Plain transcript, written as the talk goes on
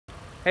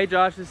Hey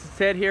Josh, this is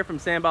Ted here from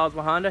Sandballs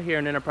with Honda here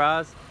in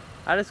Enterprise.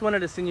 I just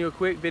wanted to send you a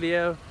quick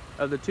video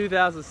of the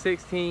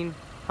 2016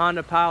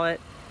 Honda Pilot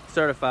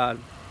Certified.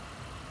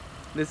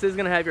 This is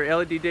going to have your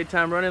LED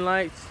daytime running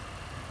lights,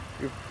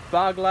 your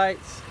fog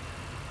lights,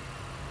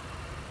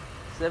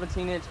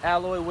 17-inch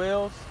alloy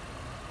wheels.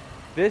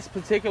 This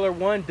particular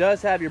one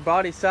does have your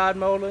body side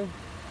molding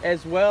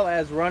as well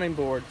as running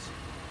boards.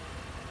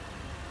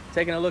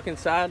 Taking a look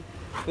inside,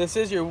 this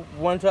is your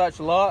one-touch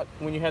lock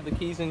when you have the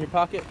keys in your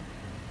pocket.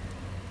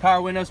 Power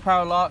windows,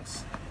 power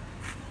locks,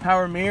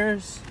 power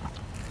mirrors,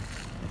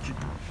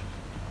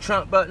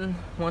 trunk button.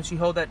 Once you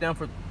hold that down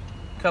for a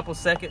couple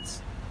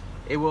seconds,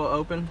 it will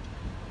open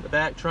the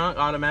back trunk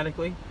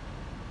automatically.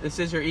 This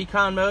is your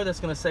Econ mode. That's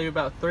going to save you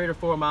about 3 to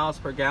 4 miles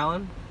per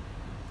gallon.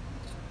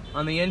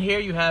 On the end here,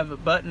 you have a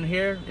button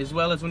here, as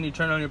well as when you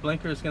turn on your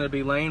blinker, it's going to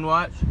be lane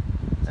watch.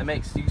 That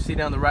makes you see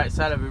down the right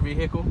side of your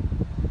vehicle.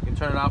 You can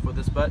turn it off with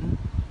this button,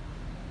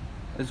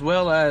 as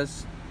well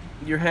as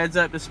your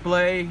heads-up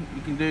display.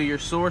 You can do your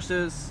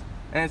sources,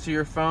 answer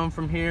your phone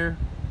from here,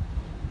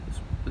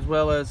 as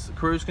well as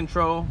cruise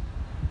control.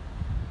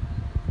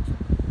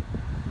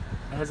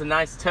 It has a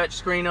nice touch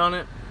screen on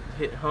it.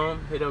 Hit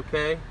home, hit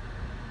OK. You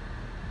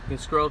can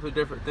scroll through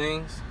different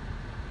things,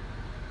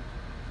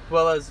 as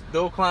well as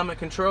dual climate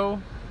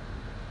control.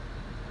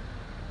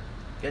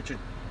 Got your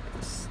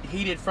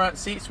heated front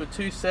seats with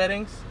 2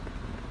 settings,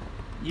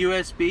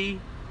 USB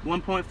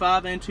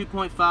 1.5 and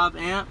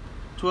 2.5 amp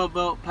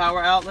 12-volt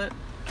power outlet,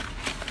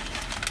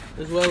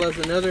 as well as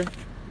another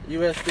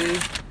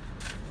USB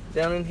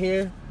down in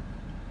here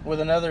with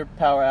another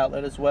power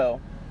outlet as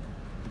well.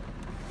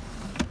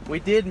 We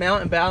did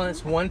mount and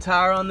balance one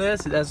tire on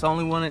this. That's the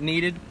only one it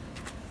needed,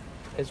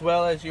 as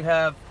well as you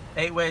have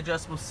 8-way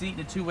adjustable seat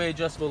and 2-way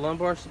adjustable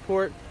lumbar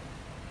support.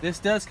 This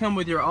does come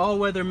with your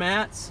all-weather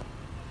mats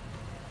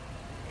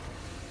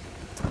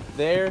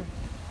there,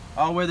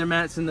 all-weather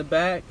mats in the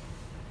back,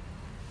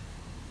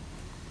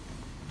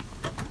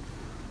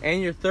 and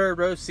your 3rd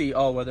row seat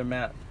all-weather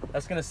mat.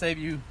 That's going to save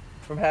you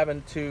from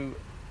having to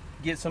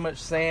get so much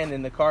sand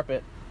in the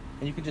carpet,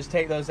 and you can just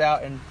take those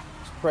out and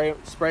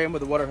spray them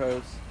with a water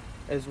hose,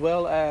 as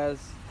well as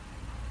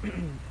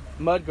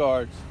mud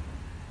guards.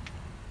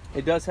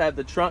 It does have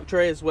the trunk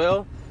tray as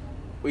well,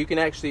 where you can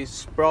actually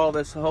sprawl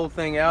this whole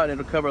thing out and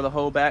it'll cover the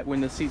whole back when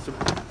the seats are,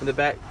 when the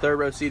back 3rd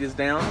row seat is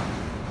down,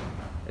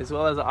 as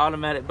well as an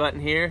automatic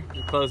button here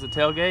to close the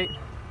tailgate.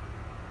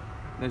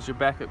 There's your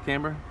backup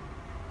camera.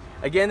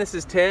 Again, this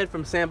is Ted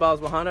from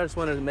Sandballs with Honda. I just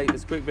wanted to make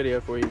this quick video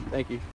for you. Thank you.